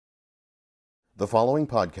The following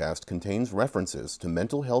podcast contains references to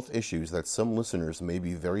mental health issues that some listeners may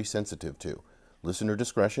be very sensitive to. Listener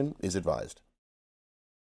discretion is advised.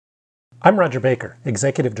 I'm Roger Baker,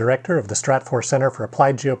 Executive Director of the Stratfor Center for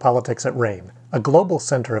Applied Geopolitics at RANE, a global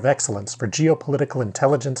center of excellence for geopolitical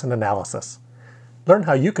intelligence and analysis. Learn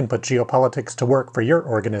how you can put geopolitics to work for your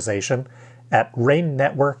organization at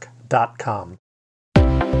ranenetwork.com.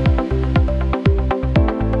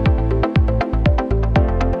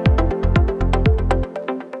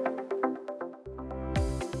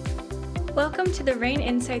 Welcome to the RANE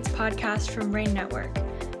Insights podcast from RANE Network.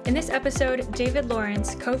 In this episode, David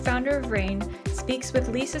Lawrence, co-founder of RANE, speaks with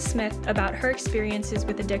Lisa Smith about her experiences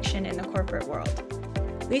with addiction in the corporate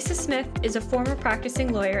world. Lisa Smith is a former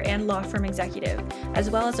practicing lawyer and law firm executive, as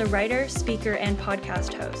well as a writer, speaker, and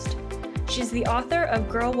podcast host. She's the author of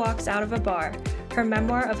Girl Walks Out of a Bar, her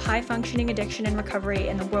memoir of high-functioning addiction and recovery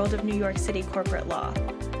in the world of New York City corporate law.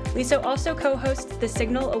 Lisa also co-hosts the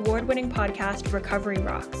Signal award-winning podcast Recovery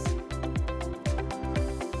Rocks.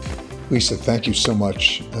 Lisa, thank you so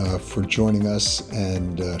much for joining us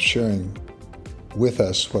and sharing with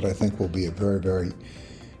us what I think will be a very, very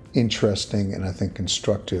interesting and I think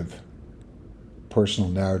constructive personal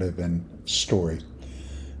narrative and story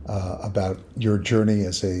about your journey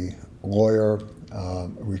as a lawyer,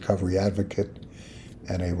 recovery advocate,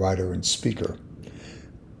 and a writer and speaker.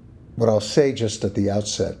 What I'll say just at the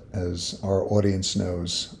outset, as our audience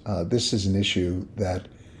knows, this is an issue that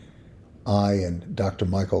I and Dr.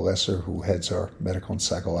 Michael Lesser, who heads our medical and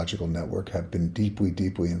psychological network, have been deeply,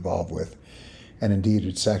 deeply involved with. And indeed,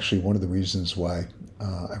 it's actually one of the reasons why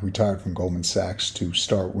I retired from Goldman Sachs to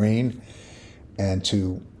start RANE and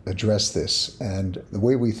to address this. And the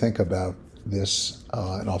way we think about this,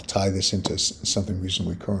 and I'll tie this into something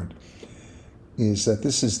reasonably current, is that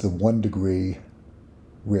this is the 1 degree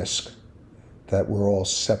risk that we're all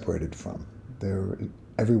separated from.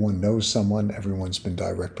 Everyone knows someone, everyone's been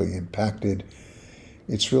directly impacted.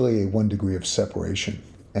 It's really a 1 degree of separation.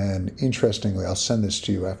 And interestingly, I'll send this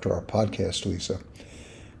to you after our podcast, Lisa.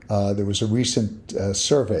 There was a recent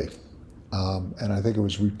survey, and I think it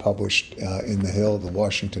was republished in The Hill, the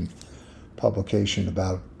Washington publication,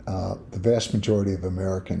 about the vast majority of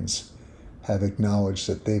Americans have acknowledged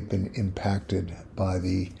that they've been impacted by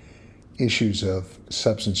the issues of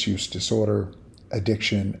substance use disorder,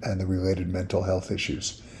 addiction, and the related mental health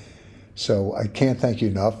issues. So I can't thank you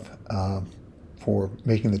enough for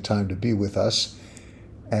making the time to be with us.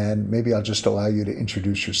 And maybe I'll just allow you to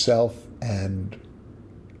introduce yourself and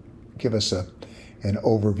give us an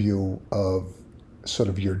overview of sort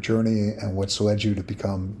of your journey and what's led you to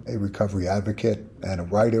become a recovery advocate and a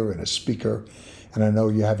writer and a speaker. And I know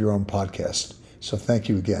you have your own podcast. So thank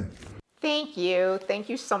you again. Thank you. Thank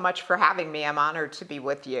you so much for having me. I'm honored to be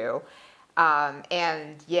with you.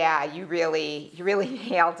 And yeah, you really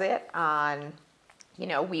nailed it on,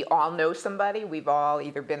 we all know somebody. We've all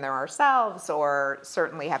either been there ourselves or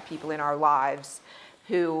certainly have people in our lives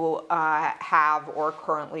who have or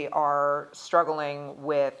currently are struggling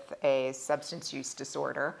with a substance use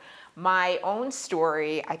disorder. My own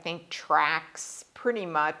story, I think, tracks pretty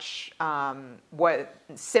much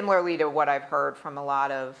similarly to what I've heard from a lot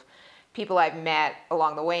of people I've met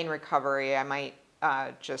along the way in recovery. I might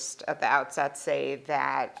just at the outset say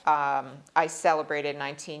that I celebrated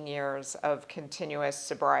 19 years of continuous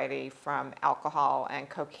sobriety from alcohol and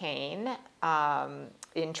cocaine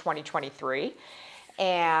in 2023.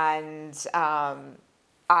 And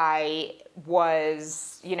I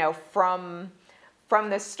was, from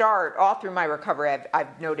the start, all through my recovery,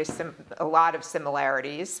 I've noticed a lot of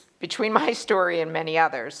similarities between my story and many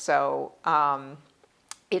others. So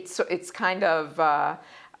it's kind of...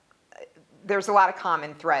 there's a lot of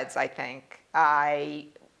common threads, I think. I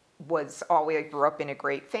grew up in a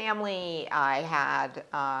great family.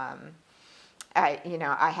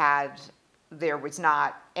 There was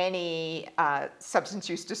not any substance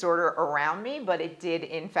use disorder around me, but it did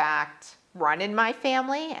in fact run in my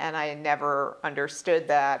family, and I never understood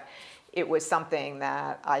that it was something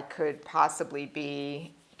that I could possibly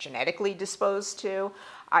be genetically disposed to.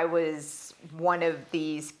 I was one of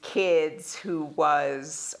these kids who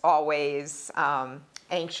was always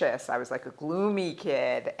anxious. I was like a gloomy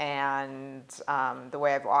kid, and the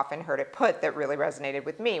way I've often heard it put that really resonated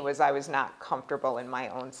with me was I was not comfortable in my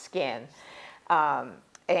own skin.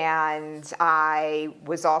 And I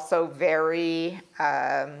was also very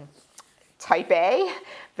type A,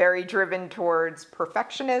 very driven towards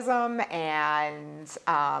perfectionism and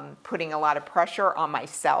putting a lot of pressure on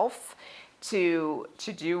myself to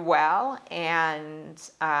do well. And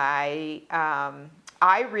I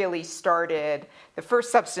I really started, the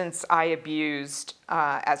first substance I abused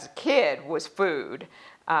as a kid was food.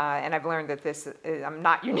 And I've learned that I'm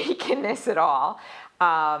not unique in this at all.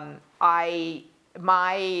 My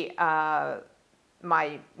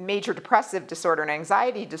major depressive disorder and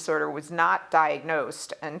anxiety disorder was not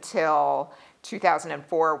diagnosed until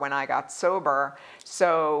 2004 when I got sober.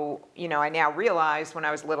 So, I now realize when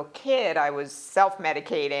I was a little kid, I was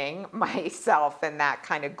self-medicating myself and that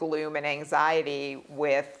kind of gloom and anxiety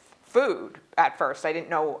with food at first. I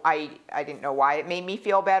didn't know why it made me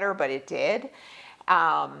feel better, but it did.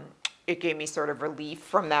 It gave me sort of relief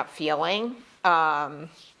from that feeling. And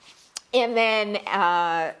then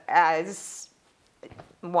as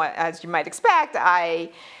you might expect,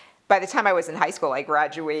 by the time I was in high school, I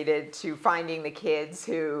graduated to finding the kids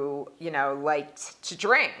who, liked to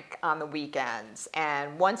drink on the weekends.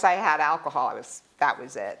 And once I had alcohol, that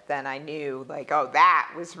was it. Then I knew,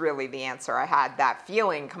 that was really the answer. I had that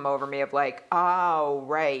feeling come over me of oh,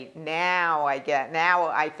 right, now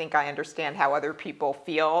I think I understand how other people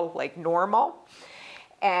feel normal.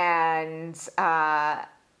 And I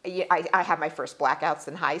had my first blackouts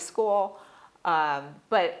in high school. I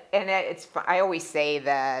always say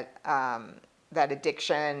that that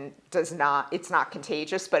addiction it's not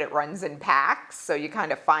contagious, but it runs in packs. So you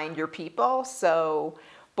kind of find your people. So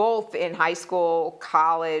both in high school,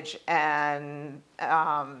 college, and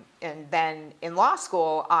then in law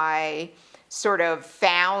school, I sort of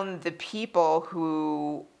found the people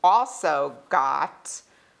who also got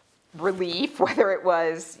relief, whether it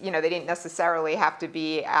was, they didn't necessarily have to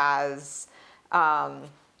be as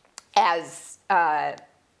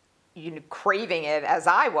craving it as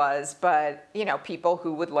I was, but, people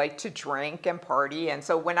who would like to drink and party. And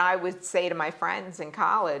so when I would say to my friends in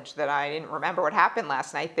college that I didn't remember what happened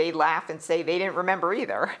last night, they'd laugh and say they didn't remember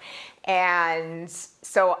either. And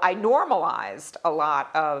so I normalized a lot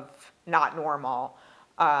of not normal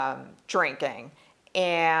drinking.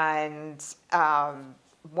 And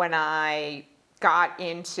when I got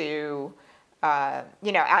into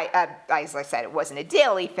as I said, it wasn't a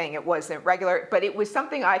daily thing, it wasn't regular, but it was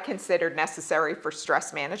something I considered necessary for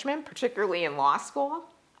stress management, particularly in law school,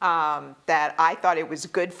 that I thought it was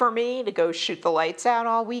good for me to go shoot the lights out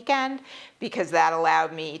all weekend because that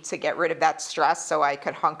allowed me to get rid of that stress so I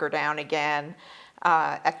could hunker down again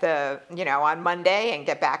on Monday and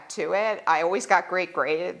get back to it. I always got great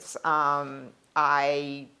grades.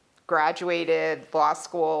 I graduated law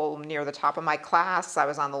school near the top of my class. I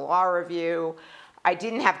was on the law review. I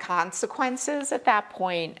didn't have consequences at that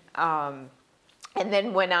point. And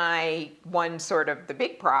then when I won sort of the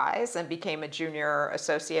big prize and became a junior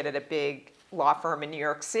associate at a big law firm in New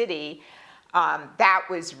York City, it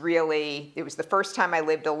was the first time I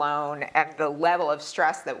lived alone, and the level of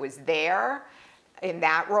stress that was there in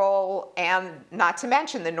that role, and not to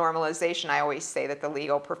mention the normalization. I always say that the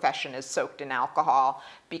legal profession is soaked in alcohol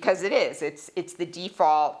because it is. It's the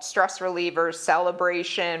default stress reliever,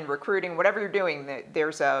 celebration, recruiting, whatever you're doing.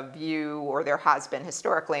 There's a view, or there has been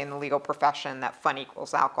historically in the legal profession, that fun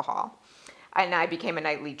equals alcohol. And I became a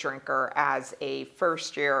nightly drinker as a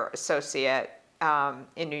first-year associate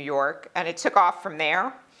in New York, and it took off from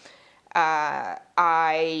there. I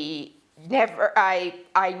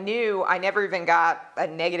knew I never even got a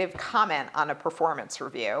negative comment on a performance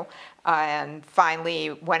review. And finally,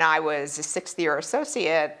 when I was a sixth-year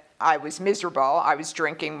associate, I was miserable. I was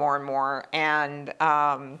drinking more and more. And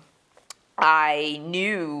I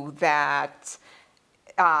knew that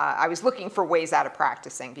I was looking for ways out of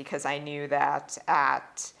practicing, because I knew that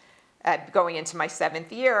at going into my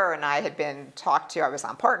seventh year, and I had been talked to, I was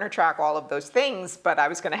on partner track, all of those things, but I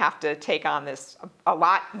was going to have to take on a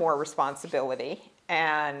lot more responsibility.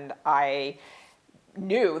 And I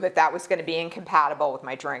knew that was going to be incompatible with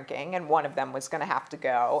my drinking, and one of them was going to have to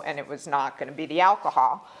go, and it was not going to be the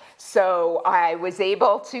alcohol. So I was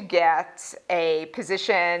able to get a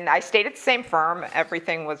position. I stayed at the same firm.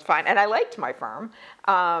 Everything was fine, and I liked my firm.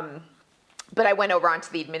 But I went over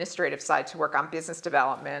onto the administrative side to work on business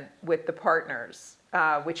development with the partners,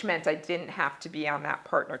 which meant I didn't have to be on that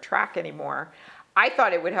partner track anymore. I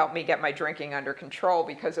thought it would help me get my drinking under control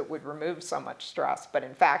because it would remove so much stress, but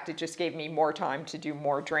in fact, it just gave me more time to do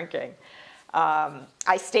more drinking.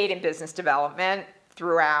 I stayed in business development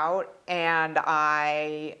throughout, and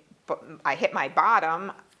I hit my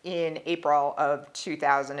bottom in April of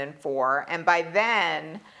 2004, and by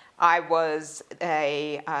then, I was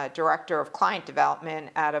a director of client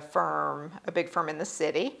development at a big firm in the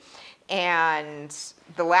city, and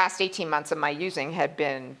the last 18 months of my using had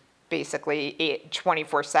been basically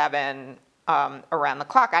 24/7 around the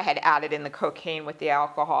clock. I had added in the cocaine with the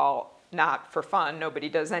alcohol not for fun. Nobody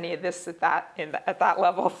does any of this at that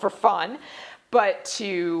level for fun, but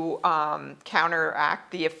to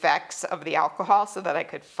counteract the effects of the alcohol so that I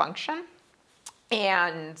could function.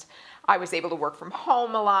 And I was able to work from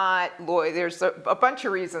home a lot. There's a bunch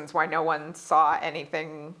of reasons why no one saw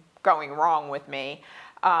anything going wrong with me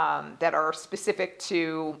that are specific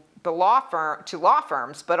to the law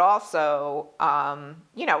firms, but also,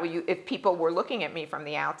 if people were looking at me from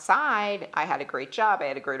the outside, I had a great job, I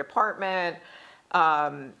had a great apartment,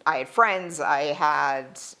 I had friends, I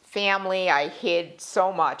had family, I hid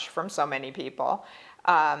so much from so many people.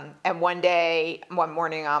 And one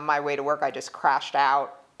morning on my way to work, I just crashed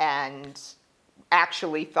out and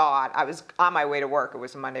actually thought I was on my way to work. It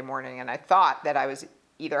was a Monday morning, and I thought that I was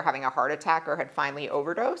either having a heart attack or had finally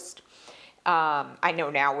overdosed. I know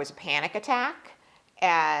now it was a panic attack,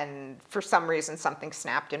 and for some reason something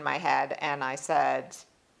snapped in my head, and I said,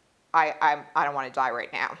 I don't want to die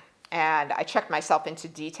right now. And I checked myself into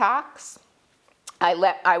detox.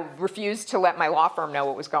 I refused to let my law firm know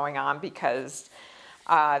what was going on because,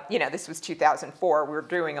 this was 2004. We were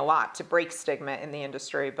doing a lot to break stigma in the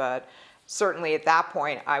industry, but certainly at that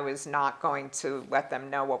point, I was not going to let them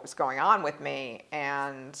know what was going on with me.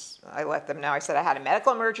 And I let them know. I said I had a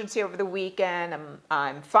medical emergency over the weekend.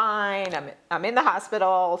 I'm fine. I'm in the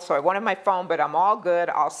hospital. So I wanted my phone, but I'm all good.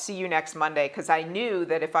 I'll see you next Monday, because I knew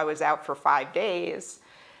that if I was out for 5 days,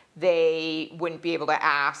 they wouldn't be able to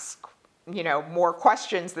ask, more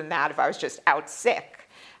questions than that if I was just out sick.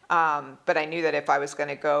 But I knew that if I was going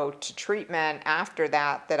to go to treatment after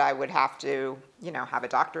that, that I would have to, have a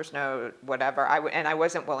doctor's note, whatever. And I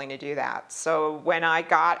wasn't willing to do that. So when I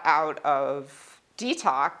got out of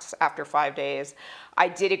detox after 5 days, I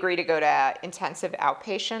did agree to go to intensive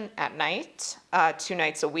outpatient at night, 2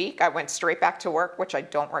 nights a week. I went straight back to work, which I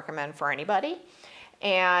don't recommend for anybody.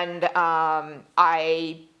 And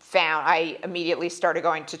I immediately started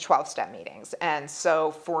going to 12-step meetings. And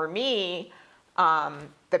so for me,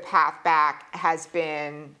 the path back has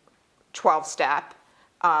been 12-step,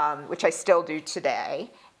 which I still do today.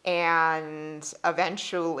 And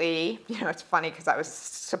eventually, it's funny because I was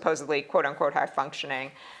supposedly, quote unquote, high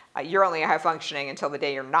functioning. You're only high functioning until the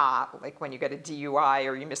day you're not, like when you get a DUI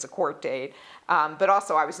or you miss a court date. But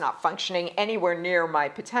also I was not functioning anywhere near my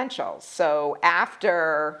potential. So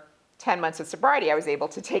after 10 months of sobriety, I was able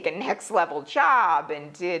to take a next level job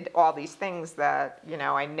and did all these things that,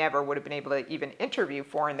 I never would have been able to even interview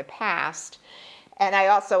for in the past. And I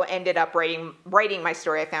also ended up writing my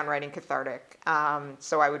story. I found writing cathartic.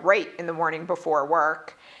 So I would write in the morning before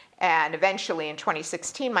work. And eventually in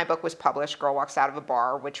 2016, my book was published, Girl Walks Out of a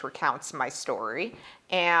Bar, which recounts my story.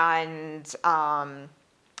 And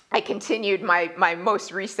I continued my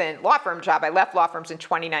most recent law firm job. I left law firms in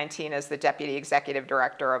 2019 as the deputy executive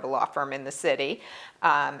director of a law firm in the city.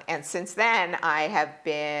 And since then, I have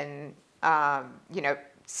been, I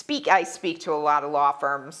speak to a lot of law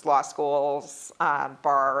firms, law schools,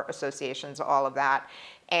 bar associations, all of that.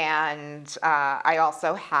 And I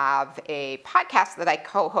also have a podcast that I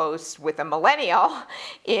co-host with a millennial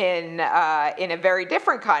in a very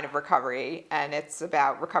different kind of recovery, and it's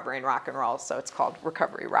about recovery in rock and roll, so it's called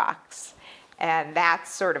Recovery Rocks. And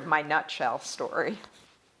that's sort of my nutshell story.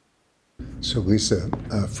 So Lisa,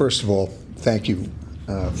 first of all, thank you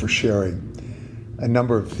for sharing a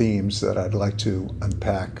number of themes that I'd like to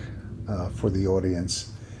unpack for the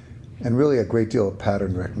audience, and really a great deal of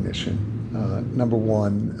pattern recognition. Number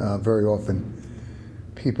one, very often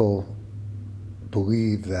people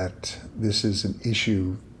believe that this is an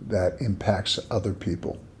issue that impacts other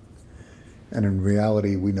people. And in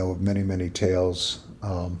reality, we know of many, many tales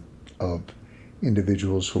of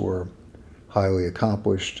individuals who are highly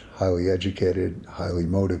accomplished, highly educated, highly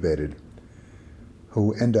motivated,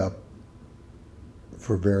 who end up,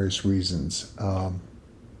 for various reasons,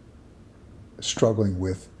 struggling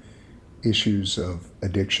with issues of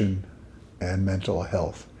addiction and mental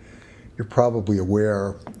health. You're probably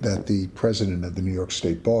aware that the president of the New York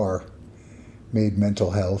State Bar made mental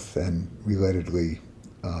health and relatedly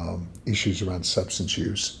issues around substance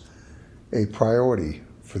use a priority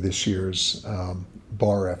for this year's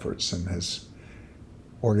bar efforts, and has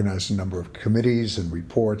organized a number of committees and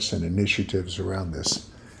reports and initiatives around this.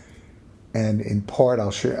 And in part,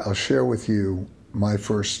 I'll share with you my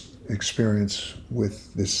first experience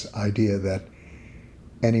with this idea that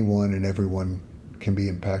anyone and everyone can be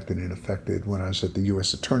impacted and affected. When I was at the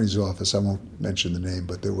U.S. Attorney's Office, I won't mention the name,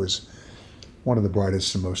 but there was one of the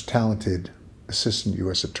brightest and most talented assistant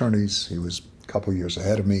U.S. attorneys. He was a couple years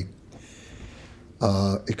ahead of me.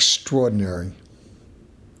 Extraordinary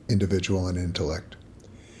individual and intellect.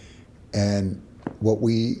 And what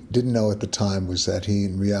we didn't know at the time was that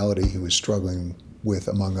in reality, he was struggling with,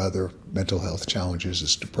 among other mental health challenges,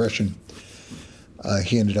 his depression.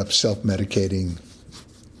 He ended up self-medicating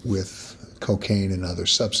with cocaine and other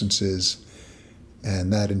substances,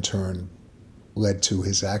 and that in turn led to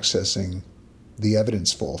his accessing the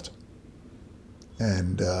evidence vault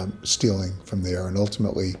and stealing from there, and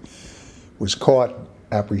ultimately was caught,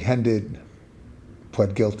 apprehended,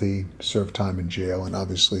 pled guilty, served time in jail, and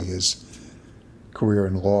obviously his career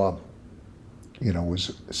in law,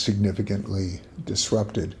 was significantly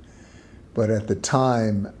disrupted. But at the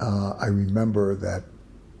time, I remember that,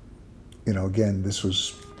 again, this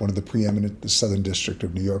was one of the Southern District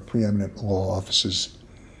of New York, preeminent law offices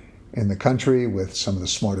in the country with some of the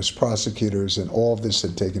smartest prosecutors, and all of this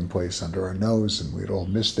had taken place under our nose, and we had all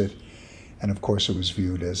missed it. And of course, it was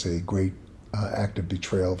viewed as a great act of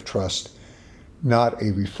betrayal of trust, not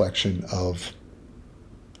a reflection of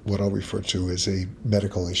what I'll refer to as a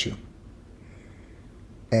medical issue.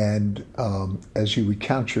 And as you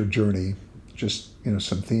recount your journey, just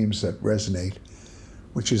some themes that resonate,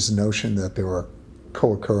 which is the notion that there are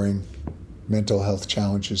co-occurring mental health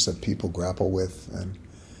challenges that people grapple with, and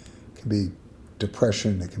it can be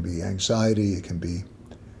depression, it can be anxiety, it can be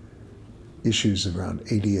issues around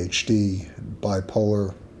ADHD and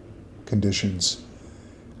bipolar conditions.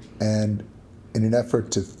 And in an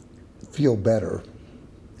effort to feel better,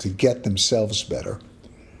 to get themselves better,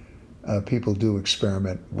 people do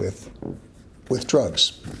experiment with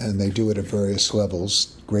drugs, and they do it at various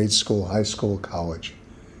levels: grade school, high school, college.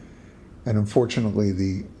 And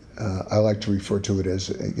unfortunately, I like to refer to it as,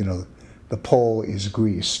 the pole is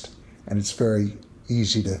greased, and it's very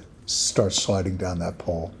easy to start sliding down that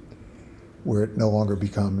pole, where it no longer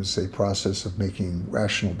becomes a process of making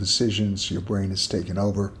rational decisions. Your brain is taken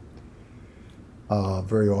over.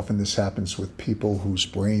 Very often this happens with people whose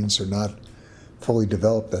brains are not fully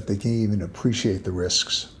developed, that they can't even appreciate the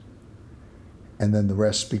risks. And then the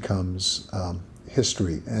rest becomes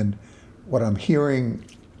history. And what I'm hearing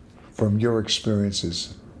from your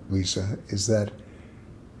experiences, Lisa, is that,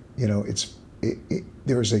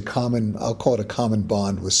 there is a common, I'll call it a common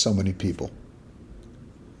bond with so many people.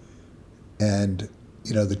 And,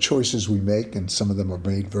 the choices we make, and some of them are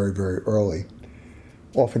made very, very early,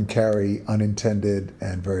 often carry unintended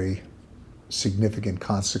and very significant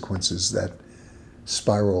consequences that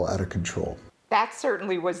spiral out of control. That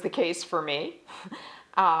certainly was the case for me.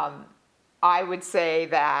 I would say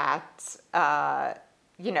that,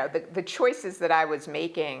 the choices that I was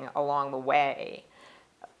making along the way,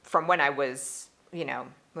 from when I was,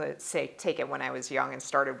 let's say, take it when I was young and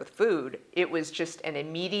started with food, it was just an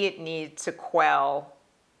immediate need to quell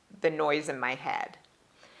the noise in my head.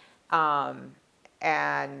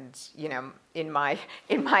 And, in my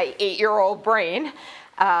 8-year-old brain,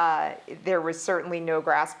 there was certainly no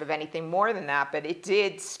grasp of anything more than that, but it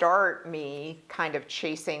did start me kind of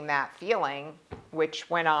chasing that feeling, which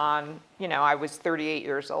went on, I was 38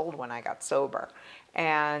 years old when I got sober.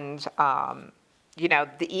 And,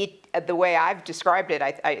 the way I've described it,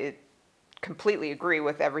 I completely agree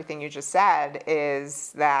with everything you just said,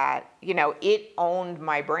 is that, it owned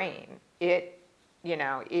my brain. There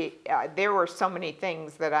were so many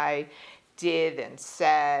things that I did and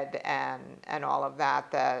said and all of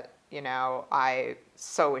that I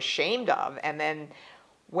so ashamed of. And then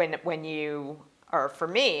when you, or for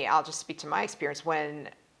me, I'll just speak to my experience, when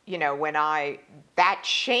that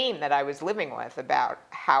shame that I was living with about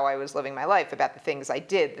how I was living my life, about the things I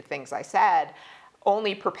did, the things I said,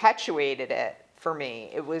 only perpetuated it for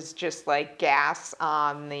me. It was just like gas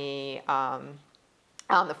on the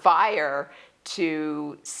fire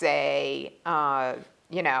to say, I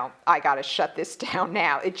got to shut this down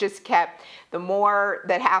now. It just kept, the more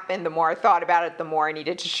that happened, the more I thought about it, the more I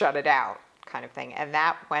needed to shut it out, kind of thing. And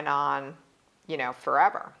that went on,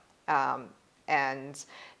 forever. And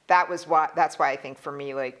that's why I think for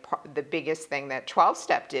me, like, the biggest thing that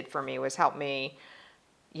 12-step did for me was help me,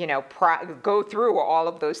 go through all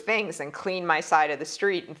of those things and clean my side of the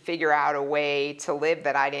street and figure out a way to live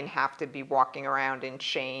that I didn't have to be walking around in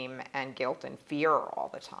shame and guilt and fear all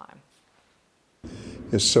the time.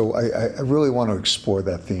 Yes, so I really want to explore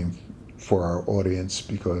that theme for our audience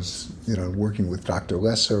because, working with Dr.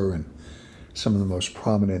 Lesser and some of the most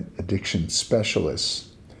prominent addiction specialists,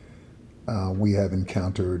 we have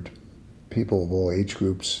encountered people of all age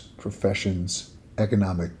groups, professions,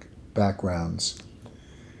 economic backgrounds,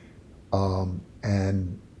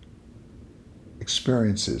 and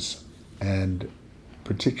experiences. And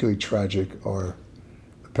particularly tragic are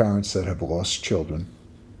the parents that have lost children,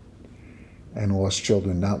 and lost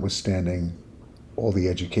children notwithstanding all the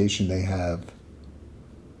education they have,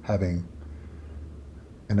 having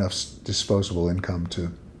enough disposable income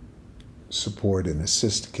to support and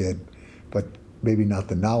assist a kid, but maybe not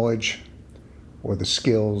the knowledge or the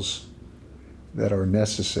skills that are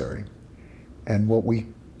necessary. And what we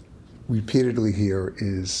repeatedly hear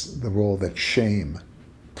is the role that shame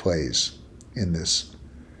plays in this,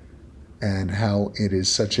 and how it is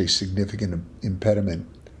such a significant impediment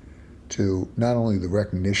to not only the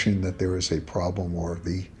recognition that there is a problem, or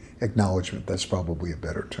the acknowledgement, that's probably a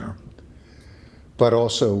better term, but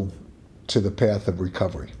also to the path of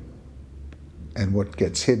recovery. And what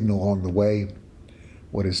gets hidden along the way,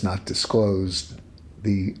 what is not disclosed,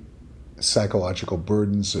 the psychological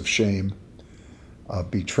burdens of shame,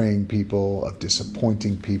 of betraying people, of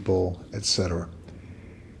disappointing people, etc.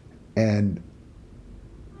 And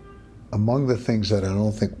among the things that I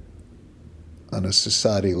don't think on a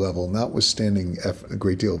society level, notwithstanding a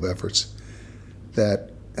great deal of efforts,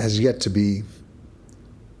 that has yet to be,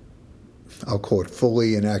 I'll call it,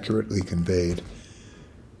 fully and accurately conveyed,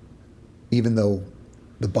 even though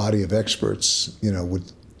the body of experts,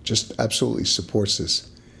 would just absolutely supports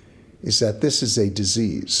this, is that this is a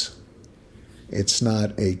disease. It's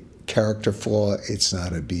not a character flaw. It's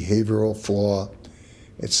not a behavioral flaw.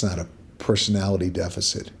 It's not a personality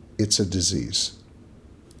deficit. It's a disease.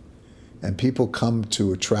 And people come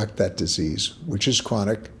to attract that disease, which is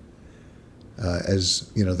chronic,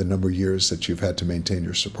 as the number of years that you've had to maintain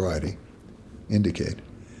your sobriety indicate.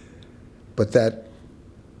 But that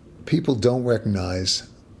people don't recognize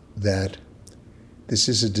that this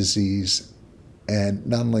is a disease, and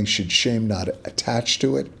not only should shame not attach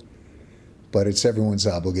to it, but it's everyone's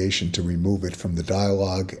obligation to remove it from the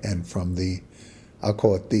dialogue and from the, I'll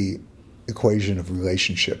call it, the equation of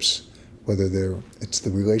relationships, whether it's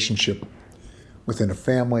the relationship within a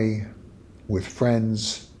family, with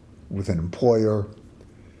friends, with an employer,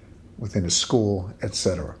 within a school,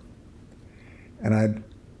 etc. And I'd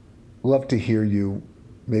love to hear you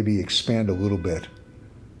maybe expand a little bit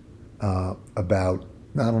about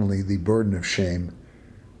not only the burden of shame,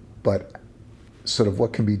 but sort of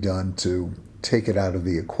what can be done to take it out of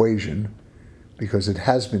the equation, because it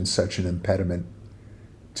has been such an impediment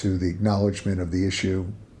to the acknowledgement of the issue,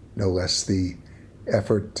 no less the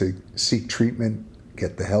effort to seek treatment,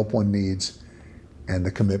 get the help one needs, and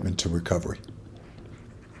the commitment to recovery.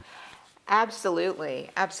 Absolutely.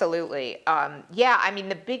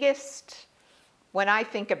 The biggest, when I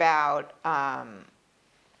think about,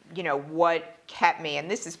 what kept me, and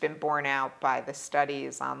this has been borne out by the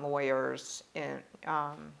studies on lawyers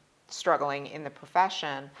struggling in the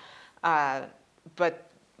profession, but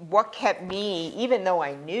what kept me, even though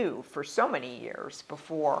I knew for so many years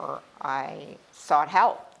before I sought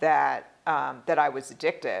help that I was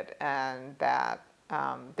addicted, and that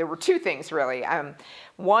there were two things really.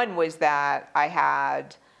 One was that I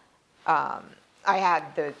had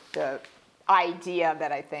the idea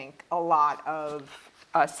that I think a lot of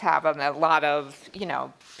us have, and a lot of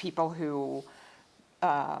people who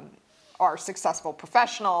are successful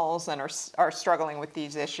professionals and are struggling with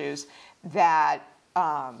these issues, that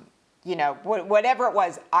whatever it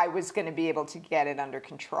was, I was going to be able to get it under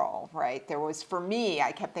control, right? There was, for me,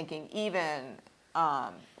 I kept thinking, even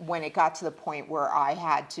when it got to the point where I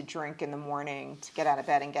had to drink in the morning to get out of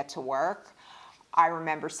bed and get to work, I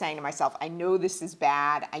remember saying to myself, I know this is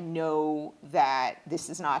bad. I know that this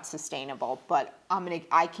is not sustainable, but I'm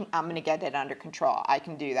gonna get it under control. I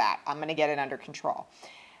can do that. I'm gonna get it under control.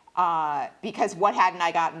 Because what hadn't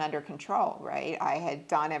I gotten under control, right? I had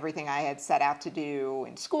done everything I had set out to do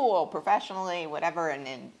in school, professionally, whatever.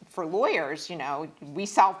 And for lawyers, we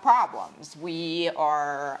solve problems. We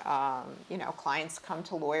are, clients come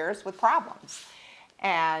to lawyers with problems.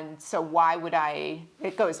 And so why would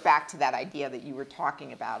it goes back to that idea that you were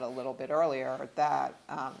talking about a little bit earlier, that,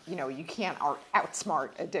 you can't outsmart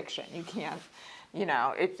addiction. You can't,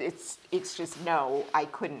 it's just, no, I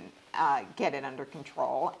couldn't get it under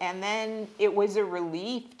control. And then it was a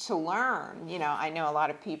relief to learn. I know a lot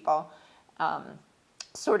of people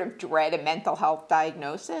sort of dread a mental health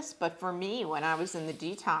diagnosis, but for me, when I was in the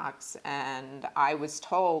detox and I was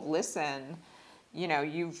told, listen,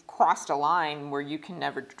 you've crossed a line where you can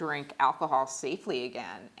never drink alcohol safely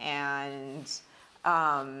again. And,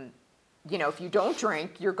 if you don't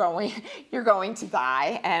drink, you're going to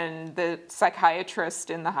die. And the psychiatrist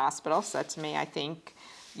in the hospital said to me, I think,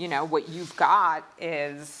 what you've got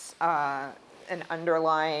is an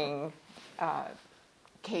underlying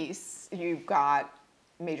case. You've got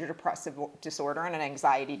major depressive disorder and an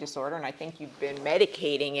anxiety disorder, and I think you've been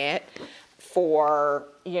medicating it for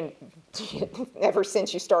ever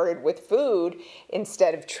since you started with food,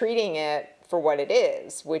 instead of treating it for what it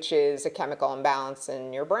is, which is a chemical imbalance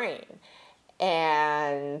in your brain.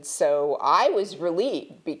 And so I was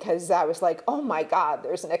relieved because I was like, oh my God,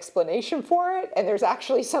 there's an explanation for it and there's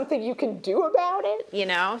actually something you can do about it, you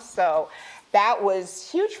know? So that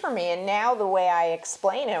was huge for me. And now the way I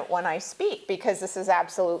explain it when I speak, because this is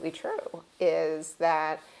absolutely true, is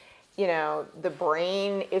that, you know, the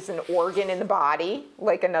brain is an organ in the body,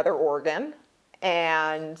 like another organ.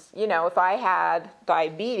 And, you know, if I had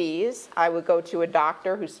diabetes, I would go to a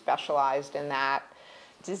doctor who specialized in that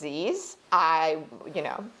disease. I, you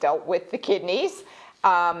know, dealt with the kidneys.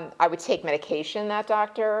 I would take medication that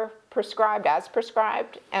doctor prescribed, as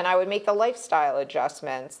prescribed, and I would make the lifestyle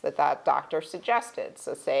adjustments that that doctor suggested.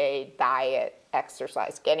 So say diet,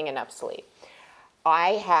 exercise, getting enough sleep.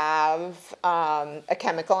 I have a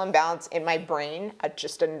chemical imbalance in my brain,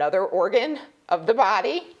 just another organ of the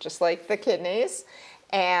body, just like the kidneys,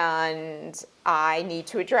 and I need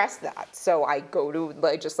to address that. So I go to,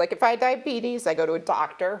 like, just like if I had diabetes, I go to a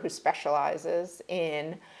doctor who specializes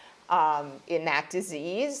in that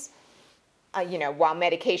disease. You know, while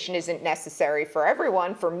medication isn't necessary for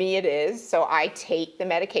everyone, for me it is. So I take the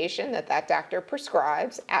medication that that doctor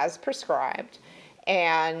prescribes as prescribed,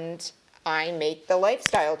 and I make the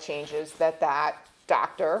lifestyle changes that that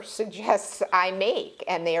doctor suggests I make.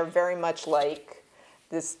 And they are very much like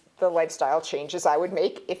the lifestyle changes I would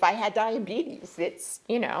make if I had diabetes. It's,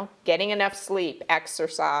 you know, getting enough sleep,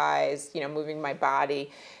 exercise, you know, moving my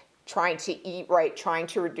body, trying to eat right, trying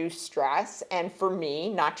to reduce stress, and for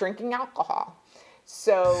me, not drinking alcohol.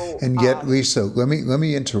 So, and yet, Lisa, let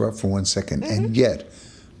me interrupt for 1 second. Mm-hmm. And yet,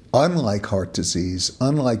 unlike heart disease,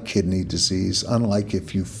 unlike kidney disease, unlike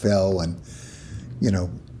if you fell and, you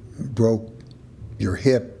know, broke your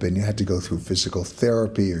hip and you had to go through physical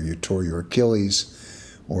therapy, or you tore your Achilles,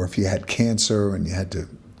 or if you had cancer and you had to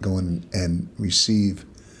go in and receive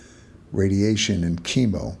radiation and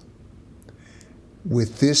chemo,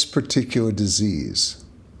 with this particular disease,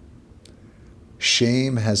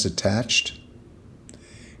 shame has attached,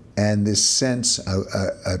 and this sense,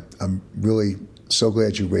 I'm really so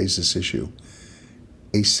glad you raised this issue,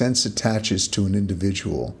 a sense attaches to an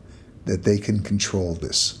individual that they can control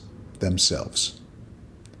this themselves.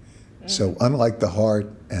 Mm-hmm. So unlike the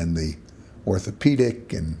heart and the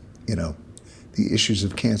orthopedic and, you know, the issues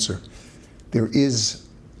of cancer,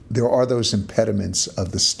 there are those impediments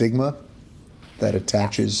of the stigma that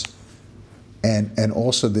attaches, and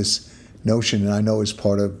also this notion, and I know as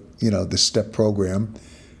part of, you know, the STEP program,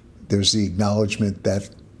 there's the acknowledgement that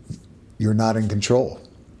you're not in control.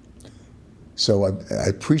 So I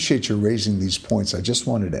appreciate you raising these points. I just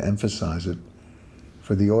wanted to emphasize it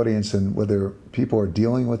for the audience, and whether people are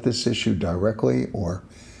dealing with this issue directly or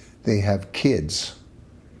they have kids,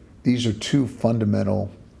 these are two fundamental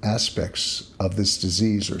aspects of this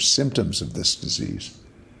disease, or symptoms of this disease,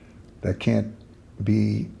 that can't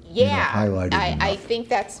be highlighted enough. I think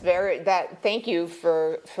that's thank you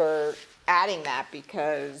for adding that,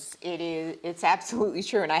 because it's absolutely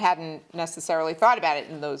true, and I hadn't necessarily thought about it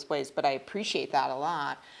in those ways, but I appreciate that a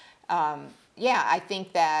lot. I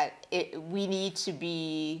think that we need to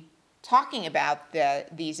be talking about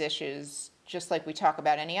these issues just like we talk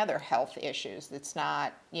about any other health issues. It's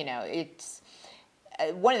not, you know, it's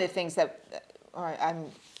one of the things that I'm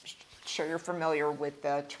sure you're familiar with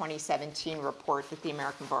the 2017 report that the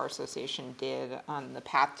American Bar Association did on the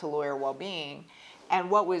path to lawyer well-being. And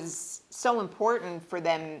what was so important for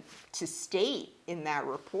them to state in that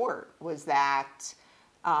report was that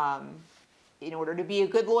in order to be a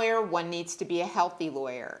good lawyer, one needs to be a healthy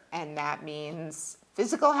lawyer. And that means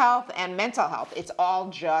physical health and mental health. It's all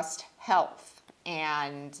just health.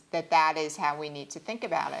 And that is how we need to think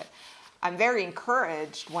about it. I'm very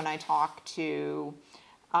encouraged when I talk to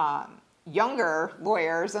younger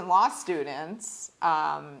lawyers and law students.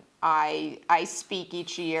 I speak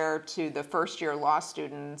each year to the first-year law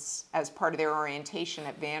students as part of their orientation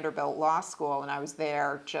at Vanderbilt Law School, and I was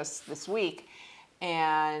there just this week.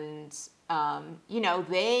 And you know,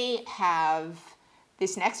 they have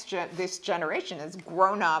this generation has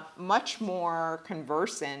grown up much more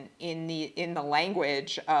conversant in the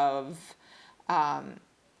language of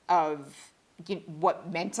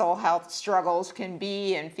what mental health struggles can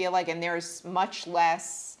be and feel like, and there's much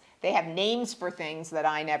less, they have names for things that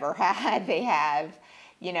I never had. They have,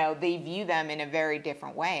 you know, they view them in a very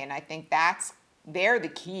different way. And I think they're the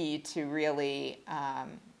key to really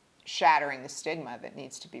shattering the stigma that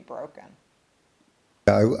needs to be broken.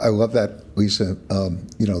 I love that, Lisa.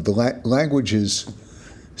 You know, the language is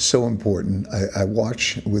so important. I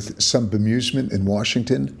watch with some bemusement in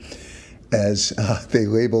Washington as they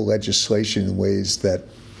label legislation in ways that,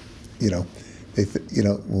 you know,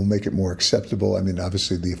 will make it more acceptable. I mean,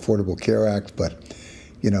 obviously the Affordable Care Act, but,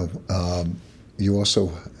 you know, you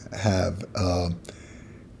also have,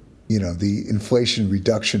 the Inflation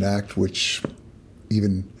Reduction Act, which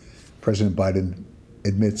even President Biden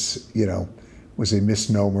admits, was a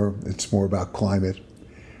misnomer. It's more about climate.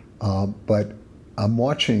 But I'm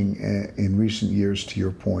watching in recent years, to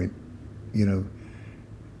your point,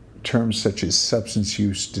 terms such as substance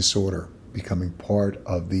use disorder becoming part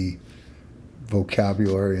of the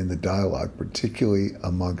vocabulary and the dialogue, particularly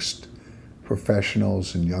amongst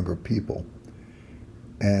professionals and younger people.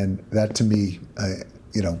 And that, to me,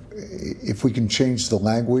 if we can change the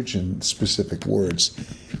language and specific words,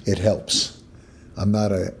 it helps. I'm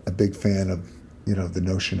not a big fan of, the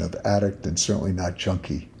notion of addict, and certainly not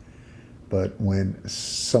junkie. But when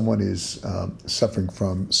someone is suffering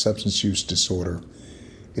from substance use disorder,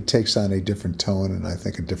 it takes on a different tone and I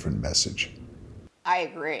think a different message. I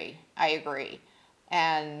agree.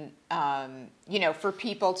 And, for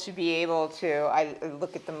people to be able to, I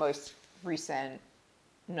look at the most recent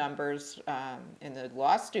numbers in the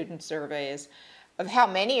law student surveys of how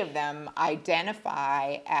many of them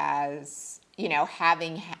identify as,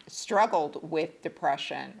 having struggled with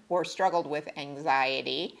depression or struggled with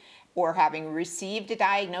anxiety or having received a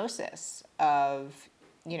diagnosis of,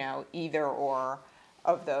 either or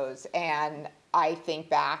of those. And I think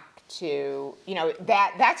back to,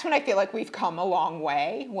 that's when I feel like we've come a long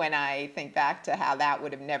way, when I think back to how that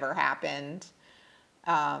would have never happened,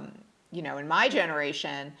 in my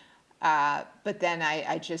generation. But then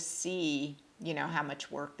I just see, how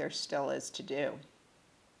much work there still is to do.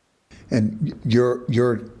 And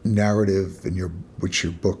your narrative and which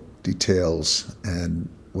your book details and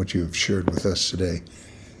what you have shared with us today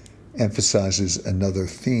emphasizes another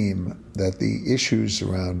theme, that the issues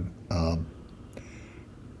around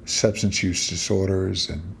substance use disorders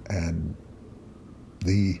and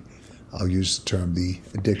I'll use the term, the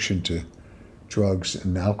addiction to drugs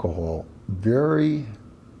and alcohol very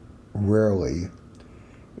rarely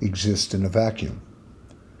exist in a vacuum.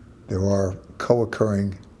 There are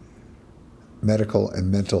co-occurring medical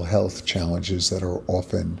and mental health challenges that are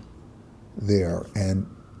often there. And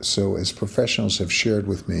so as professionals have shared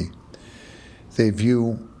with me, they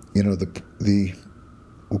view, we'll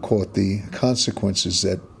call it the consequences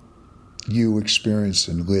that you experienced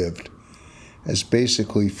and lived as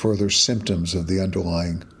basically further symptoms of the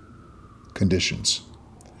underlying conditions.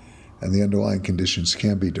 And the underlying conditions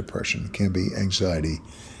can be depression, can be anxiety,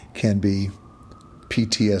 can be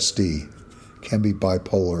PTSD, can be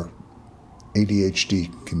bipolar,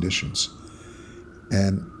 ADHD conditions.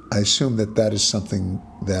 And I assume that is something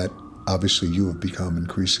that obviously you have become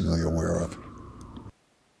increasingly aware of.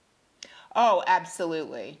 Oh,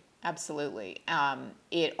 absolutely. I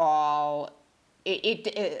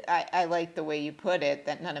like the way you put it,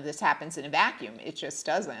 that none of this happens in a vacuum. It just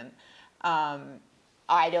doesn't. I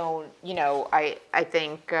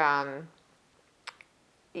think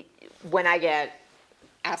when I get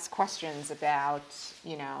asked questions about,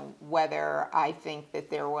 whether I think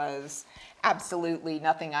that there was absolutely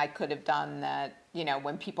nothing I could have done, that,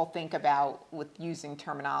 when people think about, with using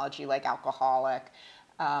terminology like alcoholic,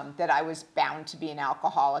 that I was bound to be an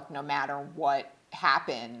alcoholic no matter what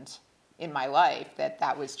happened in my life,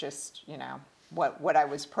 that was just, what I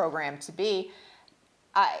was programmed to be.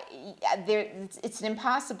 It's an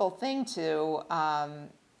impossible thing to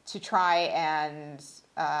try and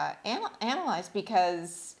analyze,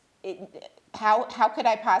 because how could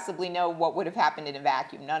I possibly know what would have happened in a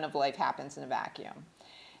vacuum? None of life happens in a vacuum.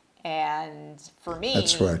 And for me,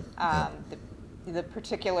 that's right. The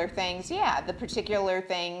particular things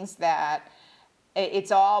that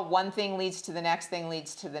it's all one thing leads to the next thing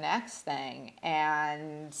leads to the next thing.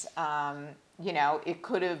 And, it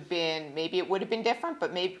could have been, maybe it would have been different,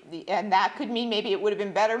 but and that could mean maybe it would have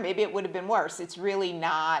been better, maybe it would have been worse. It's really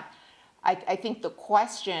not, I think the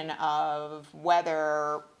question of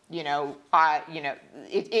whether,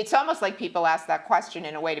 it's almost like people ask that question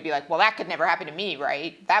in a way to be like, well, that could never happen to me,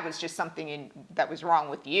 right? That was just something that was wrong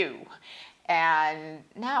with you. And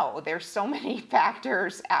no, there's so many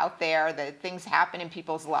factors out there, that things happen in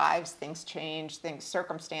people's lives, things change,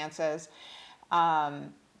 circumstances,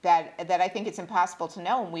 that I think it's impossible to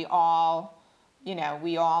know. And we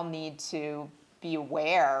all need to be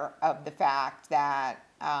aware of the fact that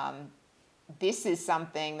this is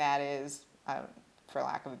something that is, for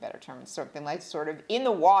lack of a better term, something like sort of in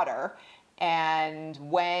the water. And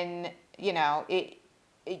when,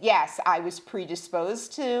 yes, I was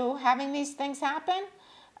predisposed to having these things happen.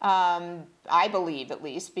 I believe, at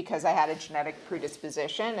least, because I had a genetic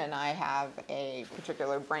predisposition and I have a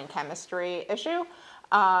particular brain chemistry issue.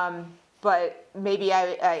 but maybe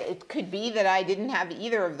it could be that I didn't have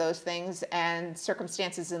either of those things, and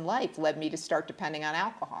circumstances in life led me to start depending on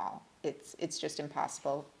alcohol. It's just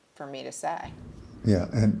impossible for me to say. Yeah,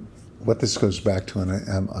 and what this goes back to,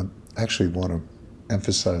 and I actually want to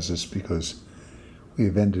emphasize this because we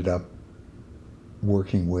have ended up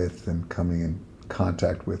working with and coming in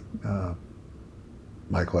contact with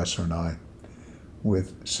Mike Lesser and I,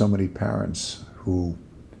 with so many parents who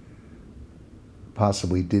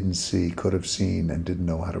possibly didn't see, could have seen, and didn't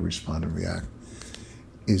know how to respond and react,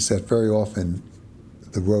 is that very often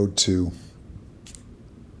the road to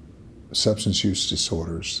substance use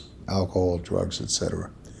disorders, alcohol, drugs,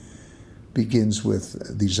 etc., begins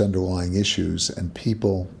with these underlying issues, and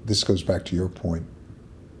people, this goes back to your point,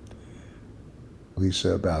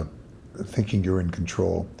 Lisa, about thinking you're in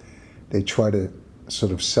control. They try to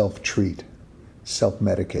sort of self-treat,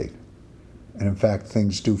 self-medicate. And in fact,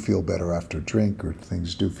 things do feel better after a drink, or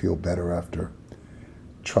things do feel better after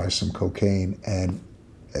try some cocaine. And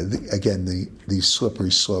again, the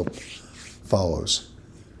slippery slope follows.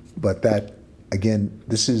 But that, again,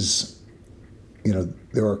 this is,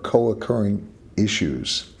 there are co-occurring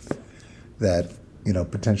issues that,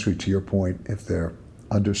 potentially to your point, if they're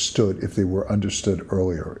understood, if they were understood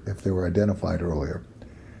earlier, if they were identified earlier,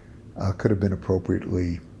 could have been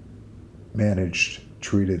appropriately managed,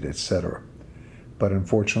 treated, etc. But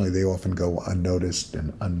unfortunately, they often go unnoticed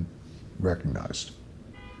and unrecognized.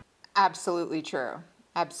 Absolutely true.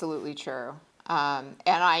 Absolutely true. And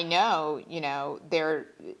I know,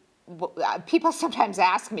 people sometimes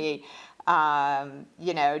ask me,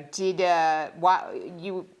 what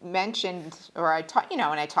you mentioned, or I talk, and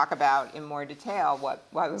I talk about in more detail what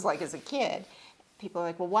I was like as a kid. People are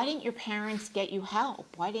like, well, why didn't your parents get you help?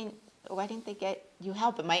 Why didn't they get you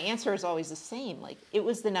help? And my answer is always the same. Like, it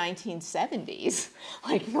was the 1970s.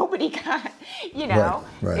 Like, nobody got,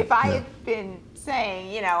 Right, if I had been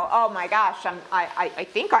saying, oh my gosh, I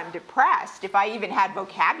think I'm depressed, if I even had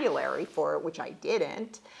vocabulary for it, which I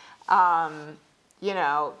didn't,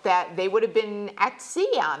 that they would have been at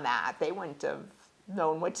sea on that. They wouldn't have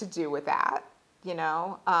known what to do with that,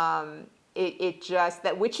 It just,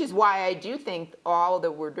 that, which is why I do think all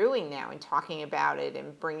that we're doing now and talking about it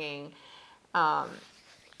and bringing,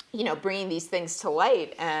 bringing these things to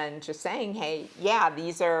light and just saying, hey, yeah,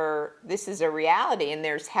 this is a reality, and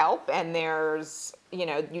there's help, and there's,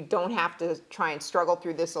 you don't have to try and struggle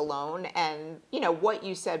through this alone. And, what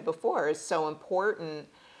you said before is so important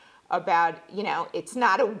about, it's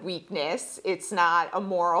not a weakness, it's not a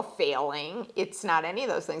moral failing, it's not any of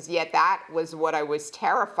those things. Yet that was what I was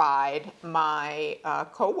terrified my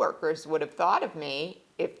coworkers would have thought of me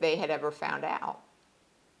if they had ever found out.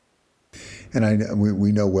 And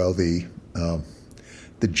we know well the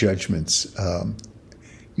judgments.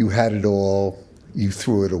 You had it all, you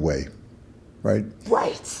threw it away, right?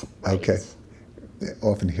 Right. Okay. I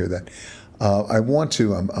often hear that.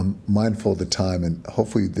 I'm mindful of the time, and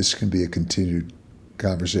hopefully this can be a continued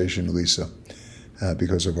conversation, Lisa,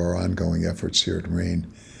 because of our ongoing efforts here at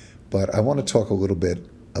RAINN. But I want to talk a little bit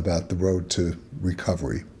about the road to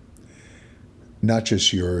recovery. Not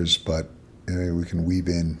just yours, but we can weave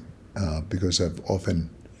in, because I've often,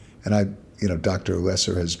 and Dr.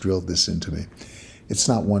 Lesser has drilled this into me. It's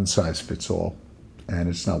not one size fits all, and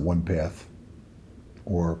it's not one path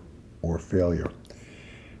or failure.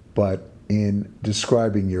 But in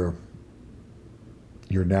describing your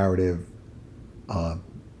narrative,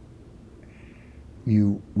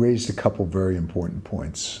 you raised a couple very important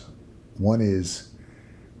points. One is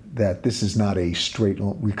that this is not a straight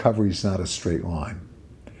line. Recovery is not a straight line.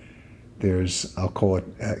 There's, I'll call it,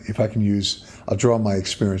 I'll draw my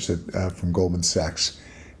experience from Goldman Sachs.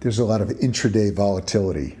 There's a lot of intraday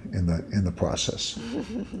volatility in the process.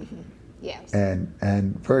 Yes.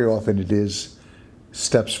 And very often it is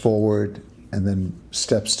steps forward and then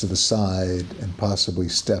steps to the side and possibly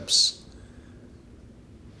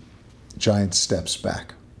giant steps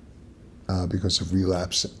back because of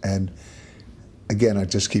relapse. And again, I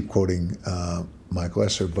just keep quoting Mike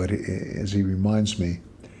Lesser, but as he reminds me,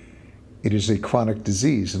 it is a chronic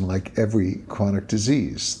disease, and like every chronic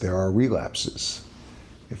disease, there are relapses.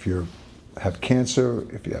 If you have cancer,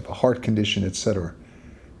 if you have a heart condition, etc.,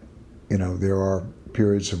 there are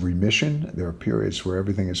periods of remission, there are periods where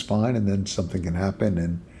everything is fine, and then something can happen,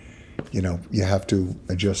 and you have to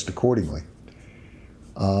adjust accordingly.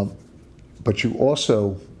 But you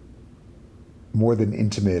also, more than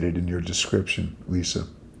intimated in your description, Lisa,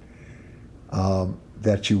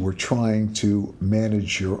 that you were trying to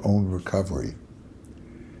manage your own recovery,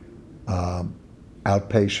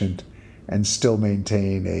 outpatient, and still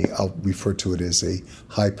maintain I'll refer to it as a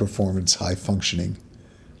high performance, high functioning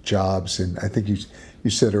jobs, and I think you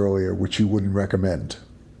said earlier, which you wouldn't recommend.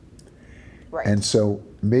 Right. And so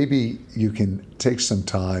maybe you can take some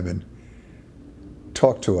time and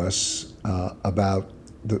talk to us about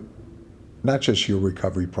not just your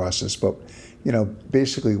recovery process, but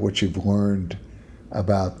basically what you've learned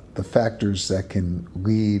about the factors that can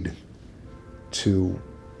lead to,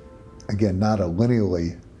 again, not a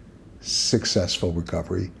linearly successful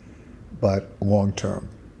recovery, but long-term,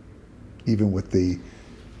 even with the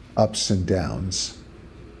ups and downs.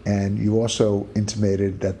 And you also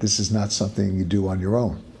intimated that this is not something you do on your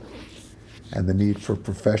own, and the need for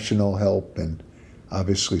professional help and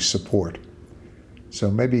obviously support. So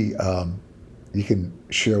maybe you can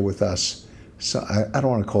share with us, so I don't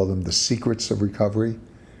want to call them the secrets of recovery,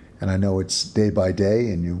 and I know it's day by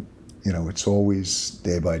day, and it's always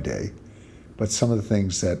day by day, but some of the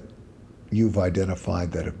things that you've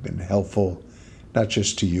identified that have been helpful, not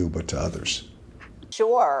just to you, but to others.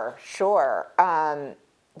 Sure.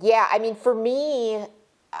 Yeah, I mean, for me,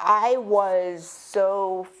 I was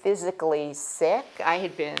so physically sick. I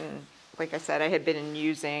had been, like I said,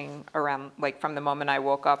 using around, like, from the moment I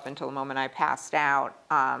woke up until the moment I passed out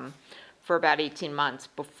for about 18 months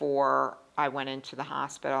before I went into the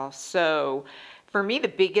hospital. So for me, the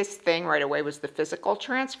biggest thing right away was the physical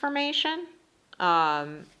transformation.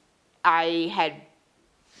 I had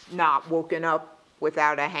not woken up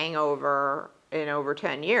without a hangover in over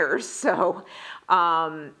 10 years. So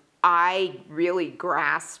I really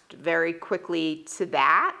grasped very quickly to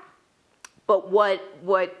that. But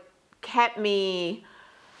what kept me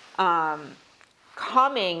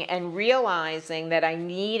coming and realizing that I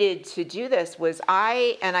needed to do this was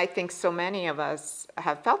and I think so many of us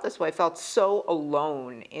have felt this way, I felt so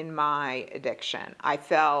alone in my addiction. I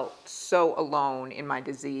felt so alone in my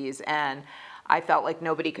disease, and I felt like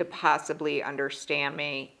nobody could possibly understand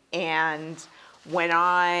me. And when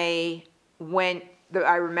I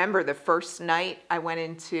remember the first night I went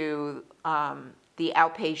into the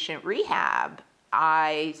outpatient rehab,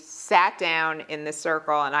 I sat down in the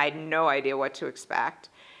circle and I had no idea what to expect.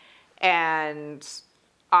 And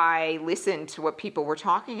I listened to what people were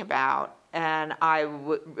talking about, and I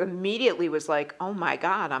immediately was like, oh my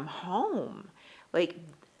God, I'm home. Like,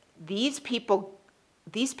 these people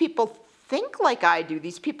think like I do.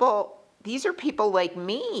 These are people like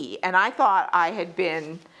me. And I thought I had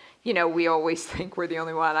been, we always think we're the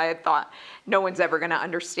only one. I had thought, no one's ever going to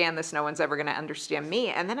understand this. No one's ever going to understand me.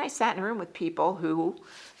 And then I sat in a room with people who,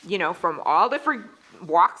 from all different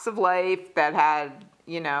walks of life that had,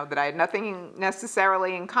 that I had nothing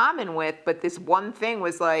necessarily in common with. But this one thing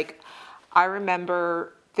was like, I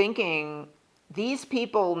remember thinking, these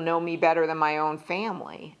people know me better than my own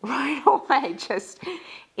family right away, just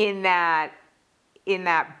in that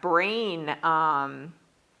brain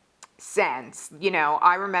sense.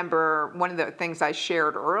 I remember one of the things I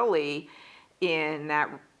shared early in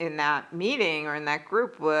that meeting or in that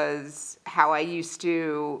group was how I used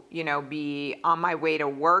to, be on my way to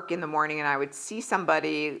work in the morning, and I would see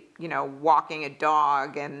somebody, walking a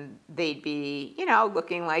dog, and they'd be,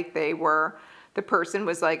 looking like the person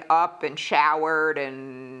was like up and showered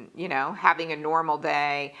and, having a normal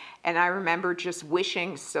day. And I remember just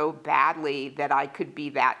wishing so badly that I could be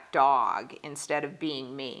that dog instead of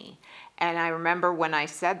being me. And I remember when I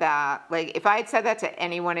said that, like, if I had said that to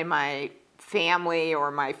anyone in my family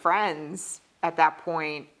or my friends at that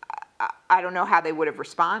point, I don't know how they would have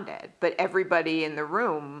responded. But everybody in the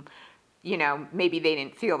room, maybe they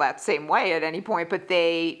didn't feel that same way at any point, but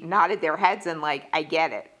they nodded their heads and like, I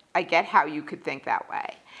get it. I get how you could think that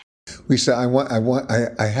way. Lisa,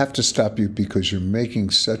 I have to stop you because you're making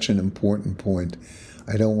such an important point.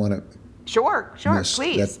 I don't want to. Sure,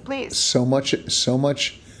 please. So much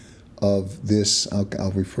of this,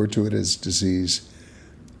 I'll refer to it as disease,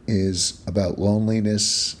 is about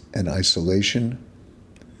loneliness and isolation,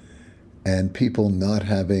 and people not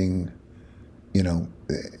having,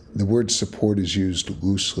 the word support is used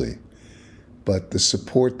loosely, but the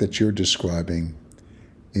support that you're describing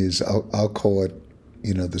is, I'll call it,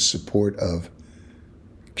 the support of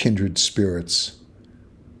kindred spirits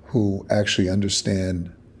who actually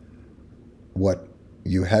understand what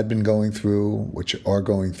you had been going through, what you are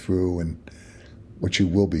going through, and what you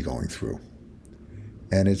will be going through.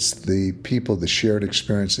 And it's the people, the shared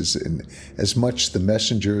experiences, and as much the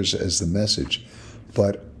messengers as the message.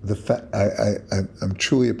 But I'm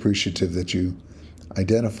truly appreciative that you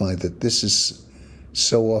identified that this is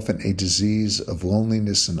so often a disease of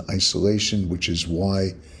loneliness and isolation, which is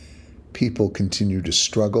why people continue to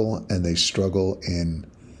struggle, and they struggle in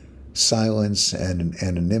silence and in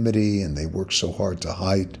anonymity, and they work so hard to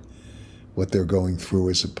hide what they're going through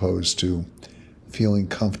as opposed to feeling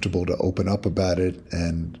comfortable to open up about it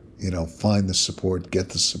and, find the support, get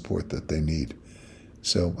the support that they need.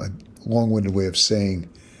 So a long-winded way of saying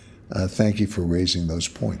thank you for raising those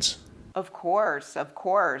points. Of course.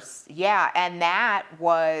 Yeah, and that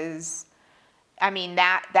was,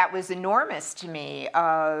 that was enormous to me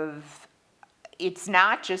of, it's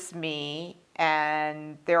not just me,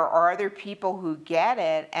 and there are other people who get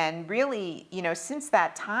it. And really, since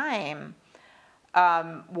that time,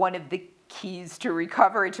 one of the keys to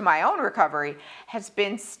recovery, to my own recovery, has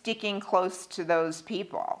been sticking close to those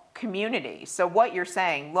people, community. So what you're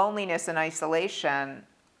saying, loneliness and isolation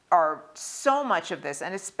are so much of this,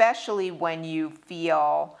 and especially when you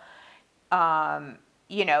feel,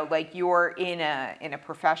 like you're in a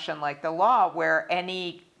profession like the law, where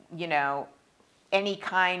any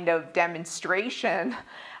kind of demonstration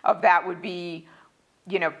of that would be,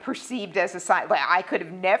 perceived as a sign. Like, I could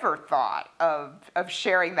have never thought of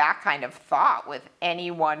sharing that kind of thought with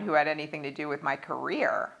anyone who had anything to do with my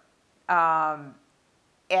career. And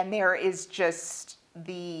there is just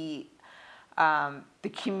the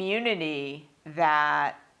community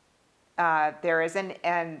that there is,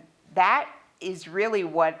 and that is really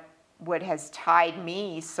what has tied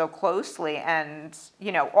me so closely. And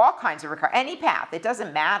all kinds of recovery, any path, it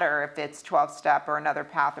doesn't matter if it's 12-step or another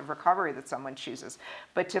path of recovery that someone chooses,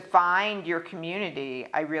 but to find your community,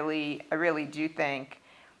 I really do think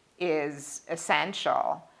is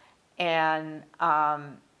essential. And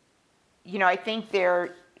I think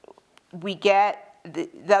we get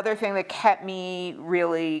the other thing that kept me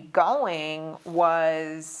really going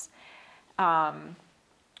was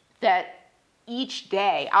that each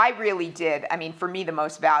day, I really did. For me, the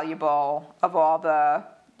most valuable of all the,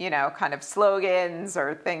 kind of slogans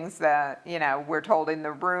or things that, we're told in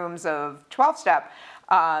the rooms of 12-step,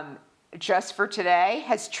 just for today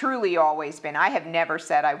has truly always been, I have never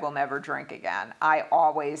said I will never drink again. I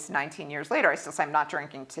always, 19 years later, I still say I'm not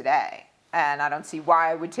drinking today. And I don't see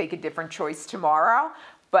why I would take a different choice tomorrow,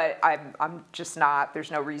 but I'm just not,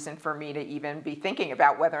 there's no reason for me to even be thinking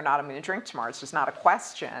about whether or not I'm going to drink tomorrow. It's just not a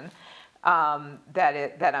question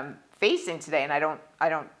that I'm facing today, and I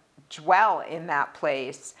don't dwell in that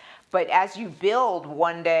place. But as you build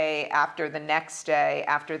one day after the next day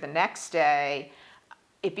after the next day,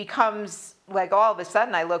 it becomes like all of a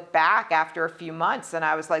sudden I look back after a few months and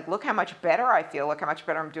I was like, look how much better I feel, look how much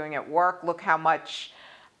better I'm doing at work, look how much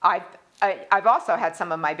I've also had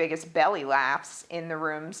some of my biggest belly laughs in the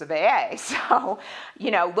rooms of AA. So,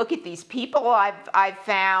 look at these people I've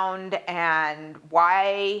found, and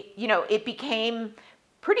why, it became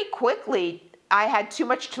pretty quickly, I had too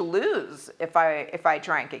much to lose if I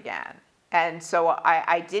drank again. And so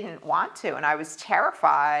I didn't want to, and I was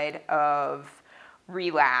terrified of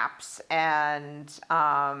relapse. And,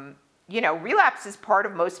 relapse is part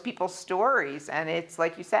of most people's stories, and it's,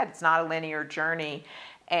 like you said, it's not a linear journey.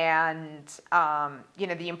 And,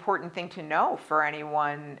 the important thing to know for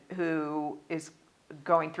anyone who is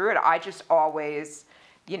going through it, I just always,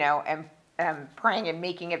 am praying and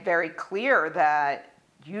making it very clear that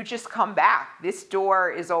you just come back. This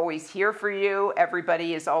door is always here for you.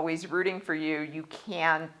 Everybody is always rooting for you. You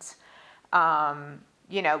can't,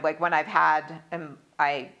 like when I've had,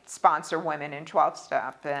 I sponsor women in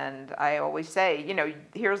 12-step, and I always say,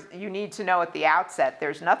 you need to know at the outset,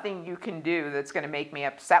 there's nothing you can do that's going to make me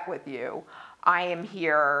upset with you. I am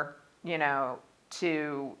here,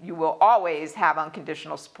 you will always have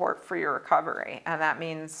unconditional support for your recovery. And that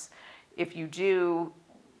means if you do,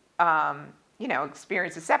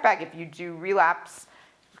 experience a setback, if you do relapse,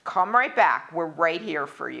 come right back. We're right here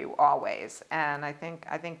for you always. And I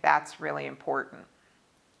think that's really important.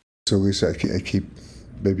 So Lisa, I keep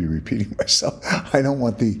maybe repeating myself. I don't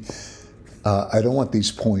want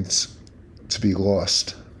these points to be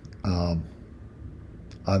lost on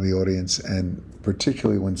the audience, and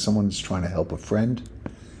particularly when someone's trying to help a friend,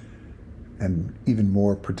 and even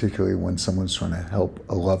more particularly when someone's trying to help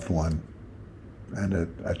a loved one and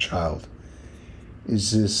a child.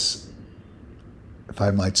 Is this, if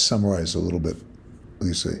I might summarize a little bit,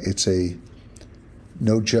 Lisa, it's a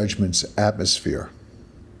no judgments atmosphere.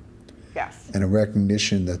 Yes. And a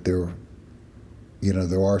recognition that there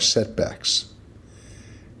are setbacks.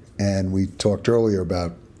 And we talked earlier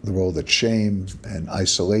about the role that shame and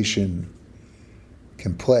isolation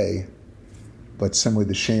can play, but similarly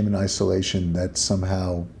the shame and isolation that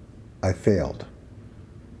somehow I failed.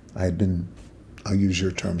 I had been, I'll use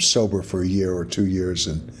your term, sober for a year or 2 years,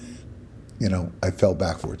 and I fell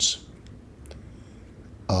backwards.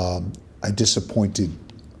 I disappointed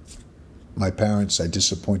my parents, I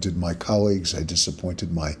disappointed my colleagues, I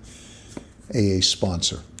disappointed my AA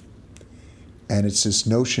sponsor. And it's this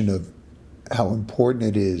notion of how important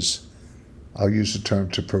it is, I'll use the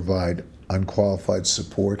term, to provide unqualified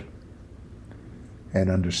support and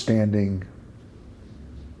understanding,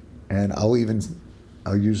 and I'll use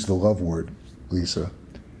the love word, Lisa.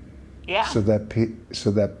 Yeah. So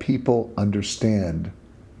that people understand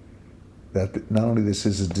that not only this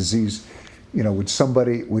is a disease, would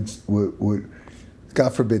somebody would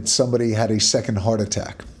God forbid somebody had a second heart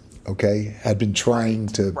attack, okay, had been trying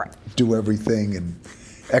to do everything and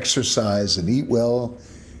exercise and eat well,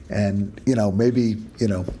 and maybe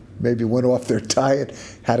went off their diet,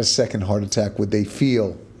 had a second heart attack, would they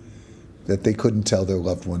feel that they couldn't tell their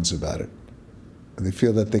loved ones about it? And they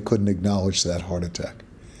feel that they couldn't acknowledge that heart attack.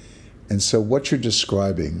 And so what you're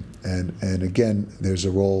describing, and again, there's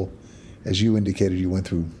a role, as you indicated, you went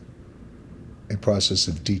through a process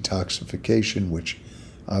of detoxification, which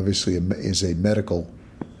obviously is a medical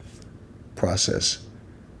process.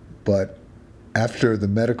 But after the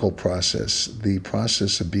medical process, the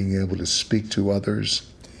process of being able to speak to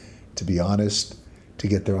others, to be honest, to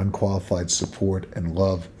get their unqualified support and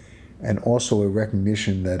love, and also a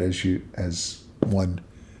recognition that as one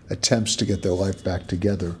attempts to get their life back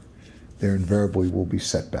together, there invariably will be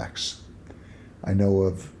setbacks. I know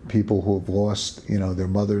of people who have lost, their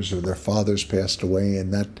mothers or their fathers passed away,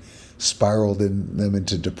 and that spiraled them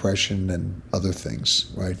into depression and other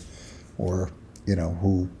things, right? Or,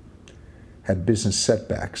 who had business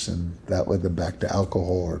setbacks, and that led them back to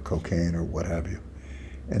alcohol or cocaine or what have you.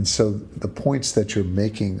 And so the points that you're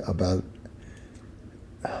making about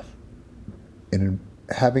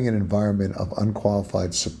having an environment of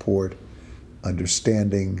unqualified support,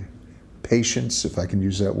 understanding, patience, if I can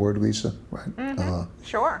use that word, Lisa, right? Mm-hmm.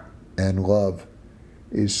 Sure. And love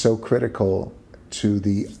is so critical to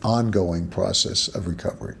the ongoing process of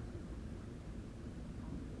recovery.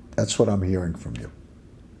 That's what I'm hearing from you.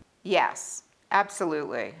 Yes,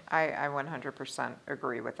 absolutely. I 100%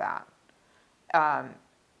 agree with that.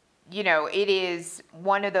 It is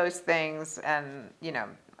one of those things, and,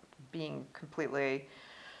 being completely...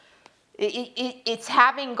 It's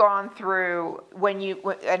having gone through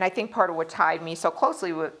and I think part of what tied me so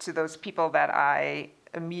closely to those people that I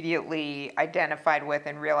immediately identified with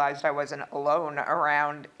and realized I wasn't alone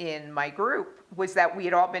around in my group was that we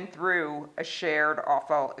had all been through a shared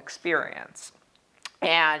awful experience.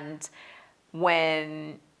 And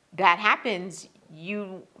when that happens,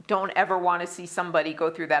 you don't ever want to see somebody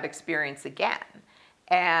go through that experience again.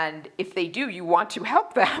 And if they do, you want to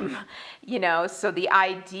help them, so the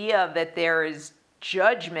idea that there is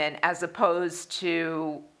judgment as opposed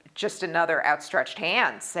to just another outstretched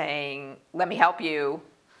hand saying, let me help you,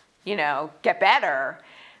 get better,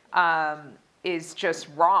 is just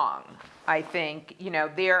wrong. I think, when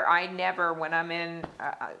I'm in,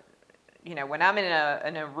 when I'm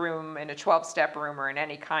in a room, in a 12-step room or in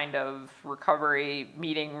any kind of recovery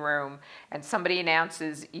meeting room, and somebody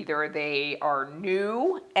announces either they are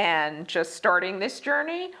new and just starting this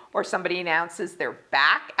journey, or somebody announces they're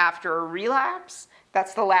back after a relapse,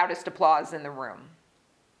 that's the loudest applause in the room.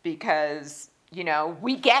 Because,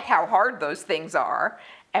 we get how hard those things are,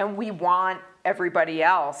 and we want everybody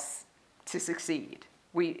else to succeed.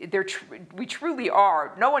 We truly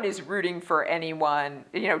are. No one is rooting for anyone,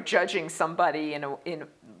 judging somebody in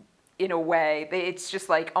a way. It's just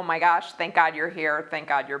like, oh my gosh, thank God you're here. Thank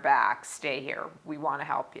God you're back. Stay here. We want to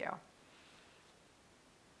help you.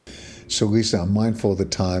 So Lisa, I'm mindful of the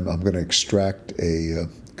time. I'm going to extract a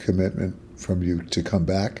commitment from you to come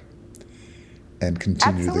back and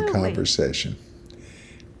continue Absolutely. The conversation.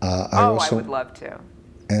 I would love to.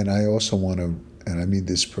 And I also want to, and I mean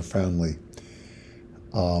this profoundly,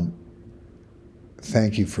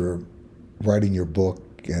 thank you for writing your book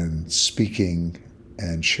and speaking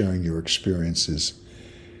and sharing your experiences,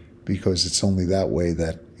 because it's only that way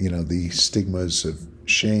that, the stigmas of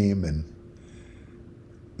shame and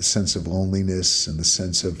the sense of loneliness and the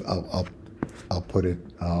sense of, I'll put it,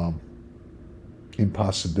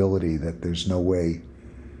 impossibility, that there's no way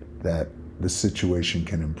that the situation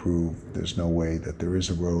can improve, there's no way that there is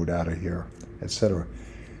a road out of here, etc.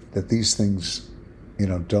 That these things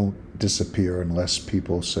don't disappear unless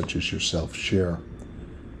people such as yourself share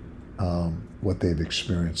what they've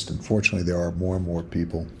experienced. Unfortunately, there are more and more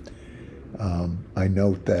people. I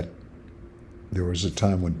note that there was a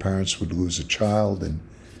time when parents would lose a child and,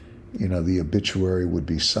 the obituary would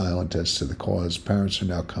be silent as to the cause. Parents are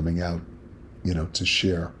now coming out, to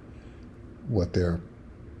share what their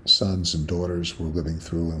sons and daughters were living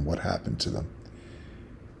through and what happened to them.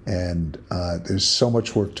 And there's so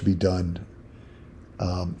much work to be done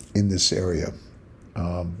in this area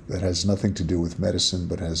that has nothing to do with medicine,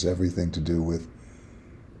 but has everything to do with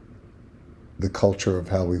the culture of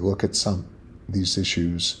how we look at these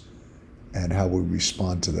issues and how we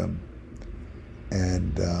respond to them.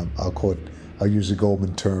 And I'll use a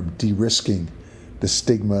Goldman term, de-risking the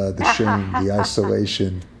stigma, the shame, the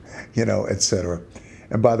isolation, et cetera.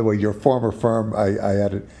 And by the way, your former firm, I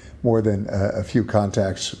had more than a few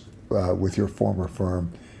contacts with your former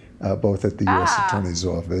firm, both at the U.S. Attorney's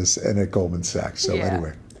Office and at Goldman Sachs. So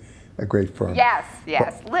anyway, a great firm. Yes.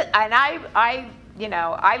 And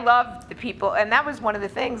I love the people, and that was one of the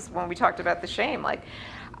things when we talked about the shame.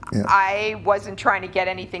 I wasn't trying to get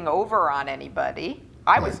anything over on anybody.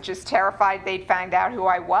 I was just terrified they'd find out who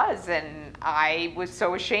I was, and I was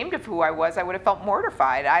so ashamed of who I was, I would have felt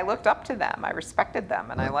mortified. I looked up to them, I respected them,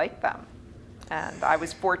 and I liked them. And I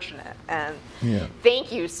was fortunate. And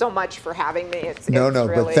thank you so much for having me. It's really,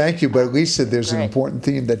 but thank you. But Lisa, there's great. an important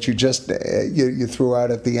theme that you just you threw out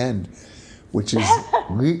at the end, which is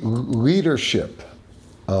leadership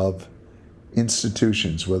of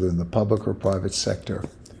institutions, whether in the public or private sector.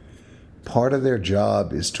 Part of their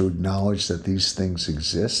job is to acknowledge that these things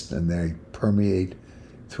exist and they permeate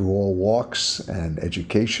through all walks and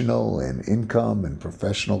educational and income and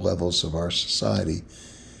professional levels of our society,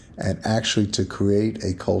 and actually to create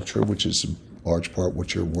a culture, which is in large part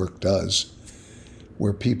what your work does,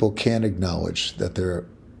 where people can acknowledge that they're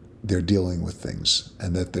dealing with things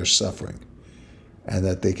and that they're suffering, and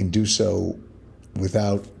that they can do so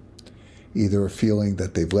without either a feeling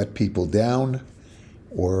that they've let people down,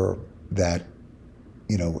 or that,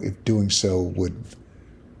 if doing so would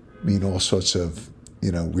mean all sorts of,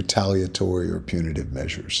 retaliatory or punitive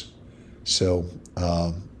measures. So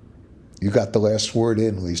you got the last word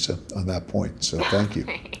in, Lisa, on that point. So thank you.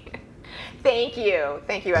 Thank you.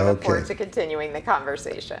 I look forward to continuing the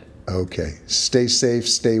conversation. Okay. Stay safe,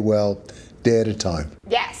 stay well, day at a time.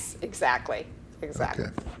 Yes, exactly.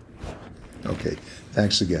 Okay.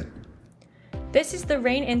 Thanks again. This is the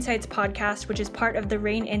RAIN Insights podcast, which is part of the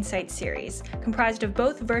RAIN Insights series, comprised of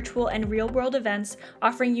both virtual and real-world events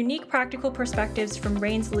offering unique practical perspectives from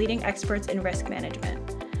RAIN's leading experts in risk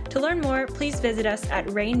management. To learn more, please visit us at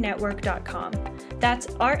rainnetwork.com. That's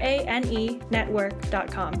RANE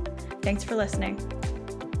network.com. Thanks for listening.